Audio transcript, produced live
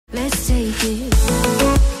Let's take it.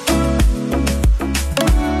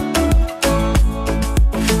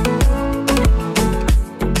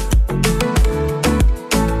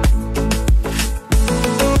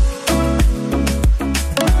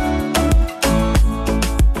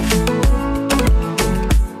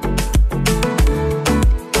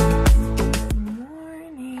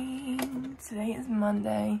 Today is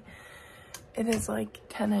Monday. It is like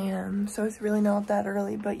 10 a.m. so it's really not that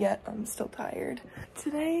early, but yet I'm still tired.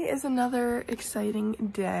 Today is another exciting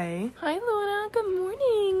day. Hi Luna, good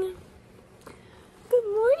morning. Good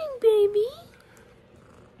morning, baby.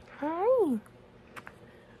 Hi.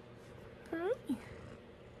 Hi.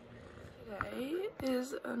 Today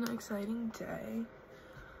is an exciting day.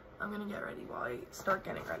 I'm gonna get ready while I start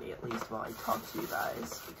getting ready, at least while I talk to you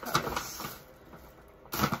guys, because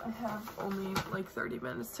I have only like 30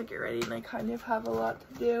 minutes to get ready and I kind of have a lot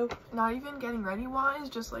to do. Not even getting ready wise,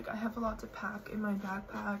 just like I have a lot to pack in my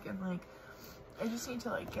backpack and like I just need to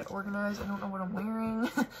like get organized. I don't know what I'm wearing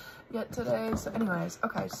yet today. So anyways,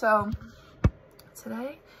 okay, so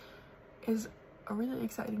today is a really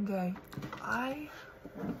exciting day. I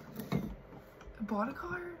bought a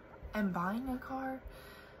car and buying a car.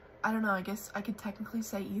 I don't know, I guess I could technically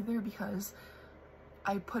say either because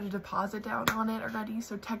I put a deposit down on it already,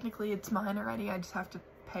 so technically it's mine already. I just have to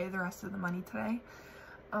pay the rest of the money today.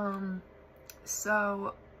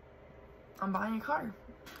 So I'm buying a car.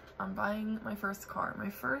 I'm buying my first car. My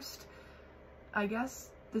first, I guess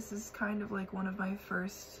this is kind of like one of my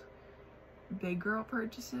first big girl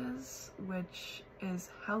purchases, which is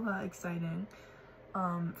hella exciting,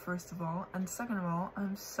 first of all. And second of all,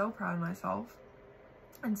 I'm so proud of myself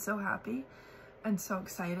and so happy and so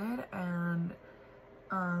excited, and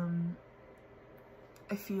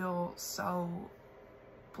I feel so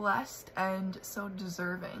blessed and so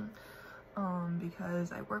deserving,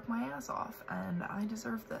 because I work my ass off and I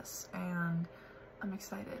deserve this, and I'm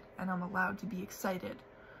excited and I'm allowed to be excited.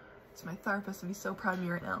 So my therapist would be so proud of me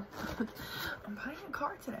right now. I'm buying a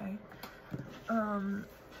car today.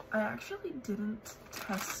 I actually didn't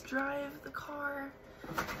test drive the car,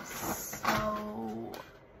 so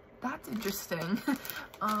that's interesting.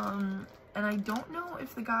 And I don't know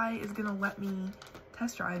if the guy is gonna let me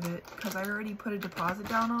test drive it because I already put a deposit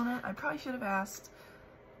down on it. I probably should have asked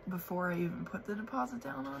before I even put the deposit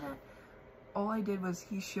down on it. All I did was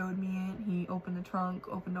he showed me it. He opened the trunk,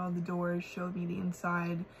 opened all the doors, showed me the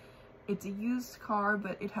inside. It's a used car,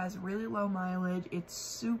 but it has really low mileage. It's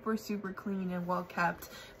super, super clean and well kept.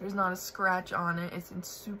 There's not a scratch on it. It's in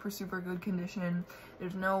super, super good condition.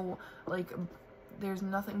 There's no, like, there's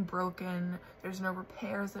nothing broken. There's no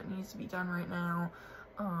repairs that needs to be done right now.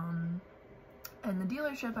 And the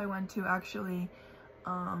dealership I went to, actually,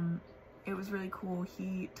 it was really cool.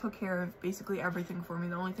 He took care of basically everything for me.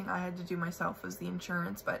 The only thing I had to do myself was the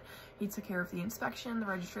insurance, but he took care of the inspection, the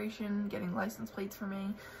registration, getting license plates for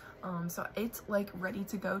me. So it's like ready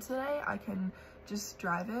to go today. I can just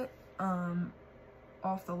drive it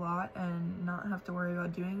off the lot and not have to worry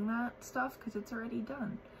about doing that stuff because it's already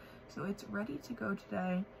done. So it's ready to go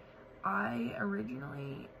today. I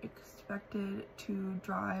originally expected to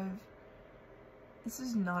drive, this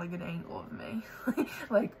is not a good angle of me.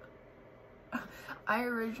 Like,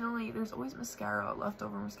 there's always mascara,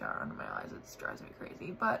 leftover mascara under my eyes. It drives me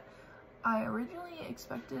crazy. But I originally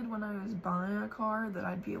expected when I was buying a car that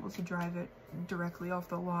I'd be able to drive it directly off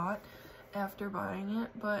the lot after buying it.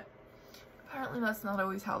 But apparently that's not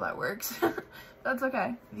always how that works. That's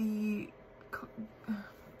okay.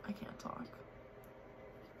 I can't talk.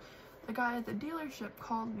 The guy at the dealership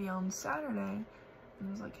called me on Saturday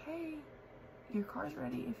and was like, hey, your car's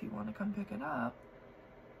ready if you want to come pick it up.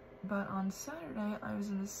 But on Saturday, I was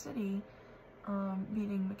in the city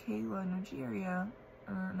meeting Michaela Nogueira,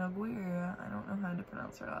 or Nogueira. I don't know how to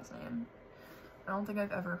pronounce her last name. I don't think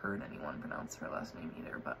I've ever heard anyone pronounce her last name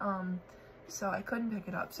either. But so I couldn't pick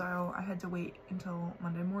it up, so I had to wait until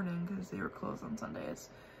Monday morning because they were closed on Sundays.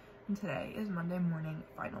 And today is Monday morning,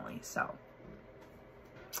 finally, so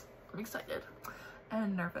I'm excited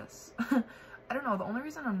and nervous. I don't know, the only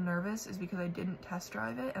reason I'm nervous is because I didn't test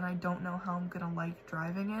drive it and I don't know how I'm gonna like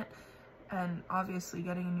driving it. And obviously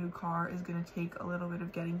getting a new car is gonna take a little bit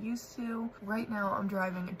of getting used to. Right now I'm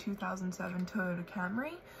driving a 2007 Toyota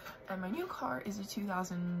Camry, and my new car is a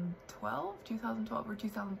 2012 or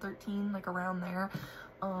 2013, like around there,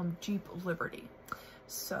 Jeep Liberty.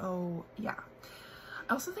 So yeah.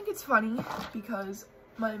 I also think it's funny because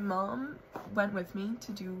my mom went with me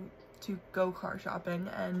to go car shopping,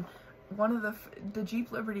 and one of the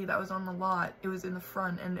Jeep Liberty that was on the lot, it was in the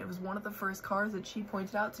front, and it was one of the first cars that she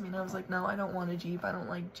pointed out to me, and I was like, no, I don't want a Jeep. I don't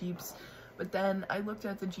like Jeeps. But then I looked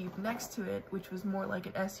at the Jeep next to it, which was more like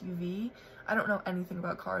an SUV. I don't know anything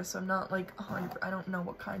about cars, so I'm not like 100%, I don't know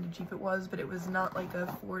what kind of Jeep it was, but it was not like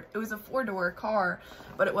a it was a 4-door car,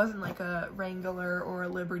 but it wasn't like a Wrangler or a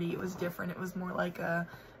Liberty. It was different. It was more like a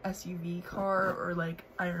SUV car, or like,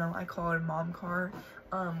 I don't know, I call it a mom car,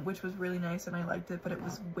 which was really nice and I liked it, but it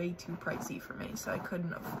was way too pricey for me, so I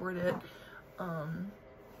couldn't afford it.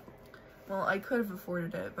 Well, I could have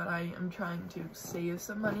afforded it, but I am trying to save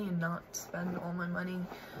some money and not spend all my money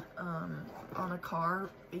on a car,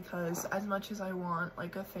 because as much as I want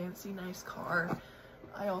like a fancy nice car,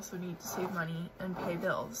 I also need to save money and pay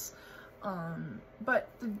bills. But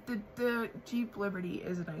the Jeep Liberty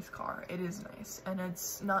is a nice car. It is nice, and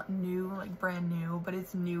it's not new, like brand new, but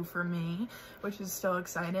it's new for me, which is still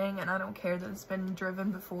exciting. And I don't care that it's been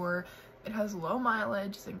driven before. It has low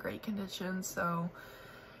mileage, it's in great condition, so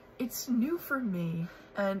it's new for me,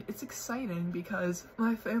 and it's exciting because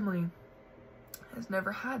my family has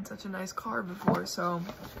never had such a nice car before, so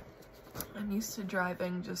I'm used to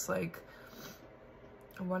driving just like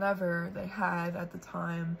whatever they had at the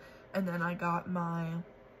time. And then I got my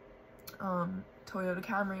Toyota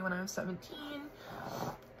Camry when I was 17,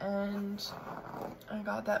 and I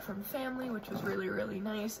got that from family, which was really, really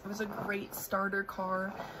nice. It was a great starter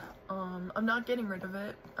car. I'm not getting rid of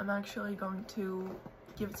it. I'm actually going to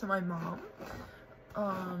give it to my mom.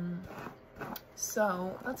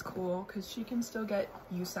 So that's cool because she can still get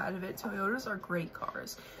use out of it. Toyotas are great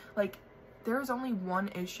cars. Like, there's only one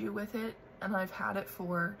issue with it, and I've had it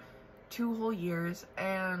for 2 whole years,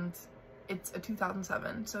 and it's a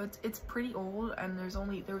 2007, so it's pretty old, and there was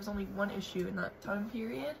only one issue in that time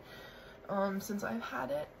period since I've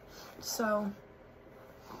had it. So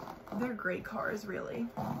they're great cars, really.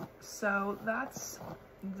 So that's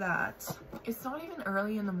that. It's not even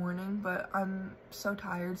early in the morning, but I'm so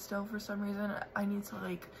tired still for some reason. I need to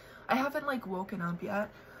like, I haven't like woken up yet.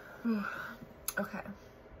 Okay,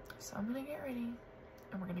 so I'm gonna get ready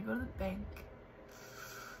and we're gonna go to the bank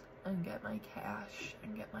and get my cash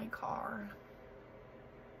and get my car.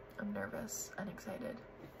 I'm nervous and excited.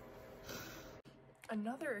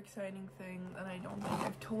 Another exciting thing that I don't think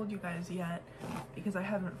I've told you guys yet, because I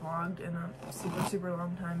haven't vlogged in a super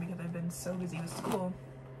long time because I've been so busy with school.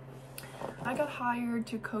 I got hired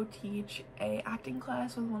to co-teach a acting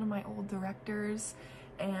class with one of my old directors,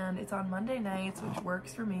 and it's on Monday nights, which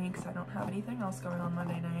works for me because I don't have anything else going on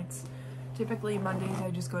Monday nights. Typically Mondays I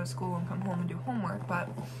just go to school and come home and do homework, but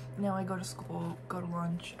now I go to school, go to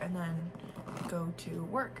lunch, and then go to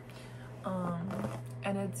work.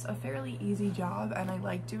 And it's a fairly easy job, and I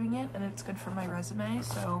like doing it, and it's good for my resume.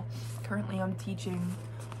 So currently I'm teaching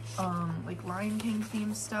like Lion King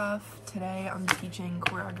theme stuff. Today I'm teaching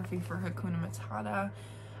choreography for Hakuna Matata,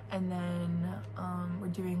 and then we're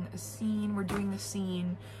doing the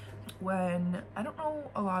scene when, I don't know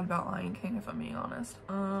a lot about Lion King if I'm being honest.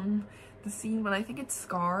 The scene when, I think it's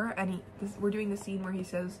Scar, and we're doing the scene where he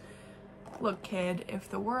says, "Look kid, if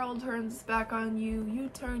the world turns its back on you, you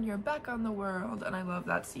turn your back on the world." And I love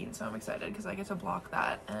that scene, so I'm excited because I get to block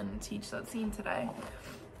that and teach that scene today.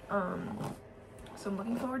 So I'm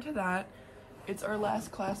looking forward to that. It's our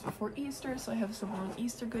last class before Easter, so I have some more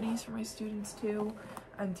Easter goodies for my students too.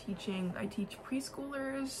 I teach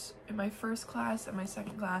preschoolers in my first class, and my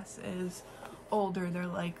second class is older. They're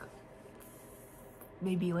like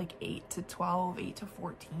maybe like 8 to 12, 8 to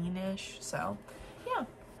 14-ish. So yeah.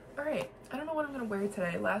 Alright, I don't know what I'm gonna wear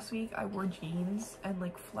today. Last week I wore jeans and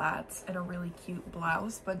like flats and a really cute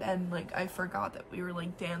blouse, but then like I forgot that we were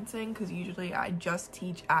like dancing, because usually I just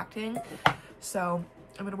teach acting. So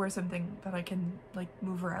I'm gonna wear something that I can like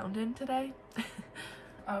move around in today.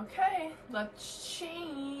 Okay, let's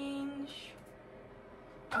change.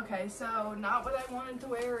 Okay, so not what I wanted to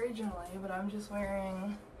wear originally, but I'm just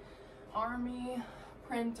wearing army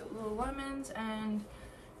print Lululemons and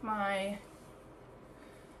my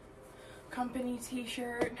company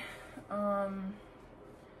t-shirt. I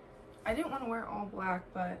didn't want to wear all black,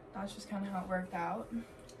 but that's just kind of how it worked out,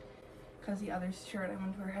 because the other shirt I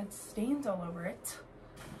wanted to wear had stains all over it.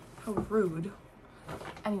 How rude.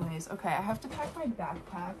 Anyways, okay, I have to pack my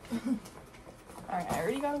backpack. Alright, I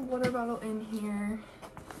already got a water bottle in here.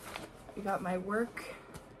 I got my work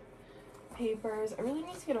papers. I really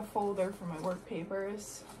need to get a folder for my work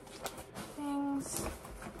papers things.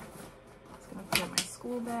 Just gonna put it in my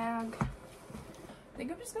school bag. I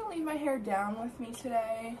think I'm just gonna leave my hair down with me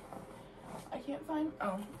today. I can't find,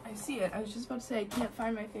 oh, I see it. I was just about to say I can't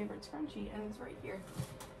find my favorite scrunchie, and it's right here.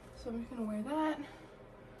 So I'm just gonna wear that.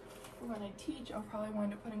 When I teach, I'll probably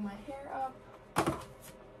wind up putting my hair up.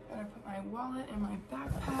 Gotta put my wallet in my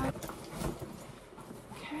backpack.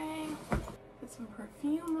 Okay, put some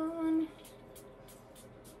perfume on.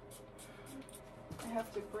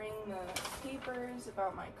 have to bring the papers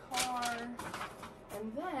about my car,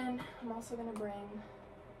 and then I'm also gonna bring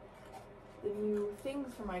the new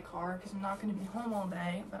things for my car because I'm not gonna be home all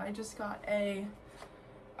day. But I just got a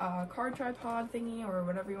car tripod thingy, or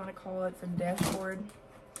whatever you want to call it, for the dashboard,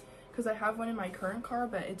 because I have one in my current car,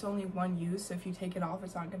 but it's only one use, so if you take it off,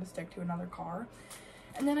 it's not gonna stick to another car.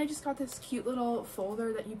 And then I just got this cute little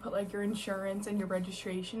folder that you put like your insurance and your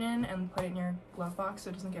registration in, and put it in your glove box so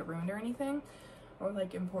it doesn't get ruined or anything, or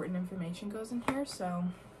like important information goes in here. So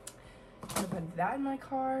I'm gonna put that in my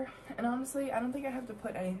car. And honestly, I don't think I have to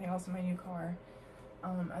put anything else in my new car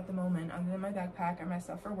at the moment, other than my backpack and my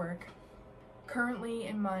stuff for work. Currently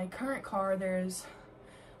in my current car, there's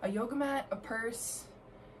a yoga mat, a purse,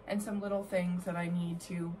 and some little things that I need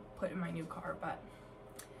to put in my new car, but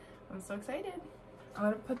I'm so excited. I'm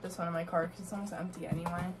gonna put this one in my car because it's almost empty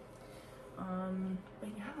anyway. But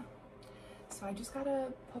yeah, so I just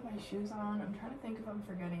gotta put my shoes on. I'm trying to think if I'm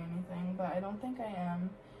forgetting anything, but I don't think I am.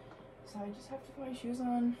 So I just have to put my shoes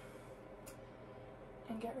on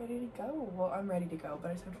and get ready to go. Well, I'm ready to go,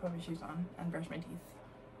 but I just have to put my shoes on and brush my teeth.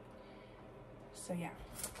 So yeah.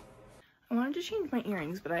 I wanted to change my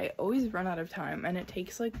earrings, but I always run out of time, and it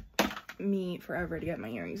takes like me forever to get my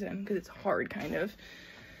earrings in because it's hard, kind of.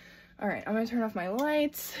 All right, I'm gonna turn off my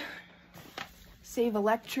lights, save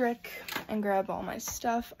electric, and grab all my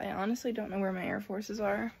stuff. I honestly don't know where my Air Forces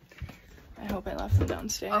are. I hope I left them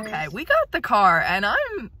downstairs. Okay, we got the car, and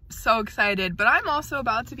I'm so excited, but I'm also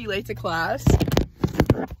about to be late to class.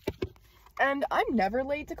 And I'm never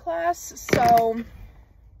late to class, so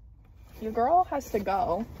your girl has to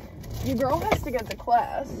go. Your girl has to get to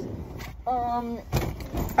class.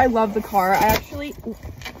 I love the car.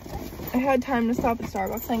 I had time to stop at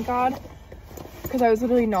Starbucks, thank God, because I was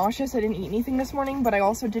literally nauseous. I didn't eat anything this morning, but I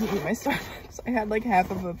also didn't eat my Starbucks. I had like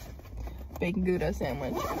half of a bacon Gouda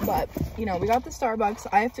sandwich, but you know, we got the Starbucks.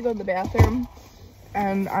 I have to go to the bathroom,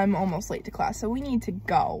 and I'm almost late to class, so we need to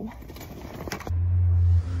go.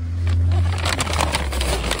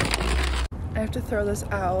 I have to throw this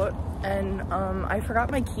out, and I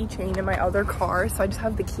forgot my keychain in my other car, so I just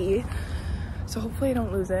have the key, so hopefully I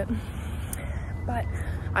don't lose it. But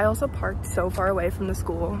I also parked so far away from the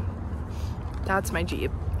school. That's my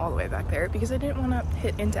Jeep, all the way back there, because I didn't want to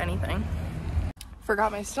hit into anything.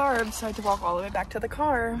 Forgot my Starbs, so I had to walk all the way back to the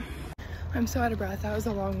car. I'm so out of breath. That was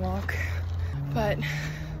a long walk, but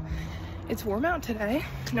it's warm out today.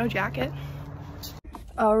 No jacket.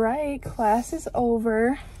 All right, class is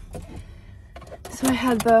over. So I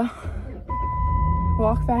had the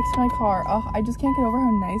walk back to my car. Oh, I just can't get over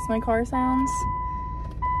how nice my car sounds.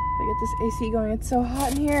 I get this AC going. It's so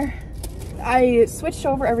hot in here. I switched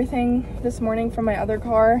over everything this morning from my other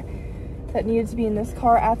car that needed to be in this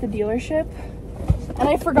car at the dealership, and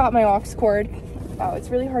I forgot my aux cord. Wow, it's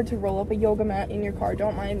really hard to roll up a yoga mat in your car,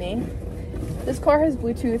 don't mind me. This car has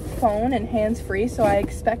Bluetooth phone and hands-free, so I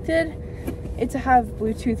expected it to have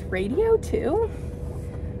Bluetooth radio too.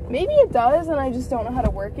 Maybe it does, and I just don't know how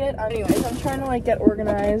to work it. Anyways, I'm trying to like get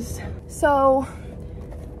organized. So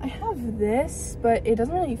I have this, but it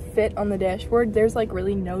doesn't really fit on the dashboard. There's like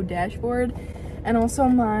really no dashboard, and also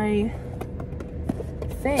my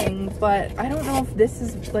thing, but I don't know if this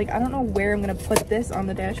is like, I don't know where I'm gonna put this on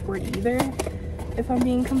the dashboard either, if I'm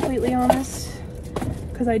being completely honest,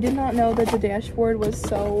 because I did not know that the dashboard was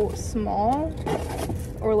so small,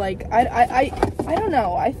 or like I don't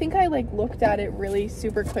know. I think I like looked at it really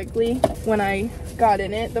super quickly when I got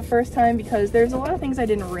in it the first time, because there's a lot of things I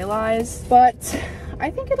didn't realize, but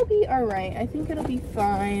I think it'll be all right. I think it'll be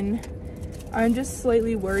fine. I'm just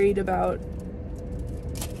slightly worried about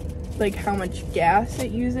like how much gas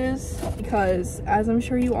it uses, because as I'm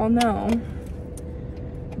sure you all know,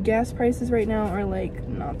 gas prices right now are like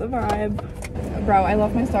not the vibe. Bro, I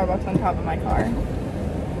left my Starbucks on top of my car.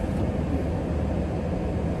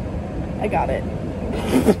 I got it.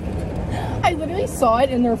 I literally saw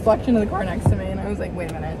it in the reflection of the car next to me, and I was like,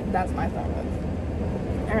 wait a minute, that's my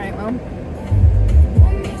Starbucks. All right, well,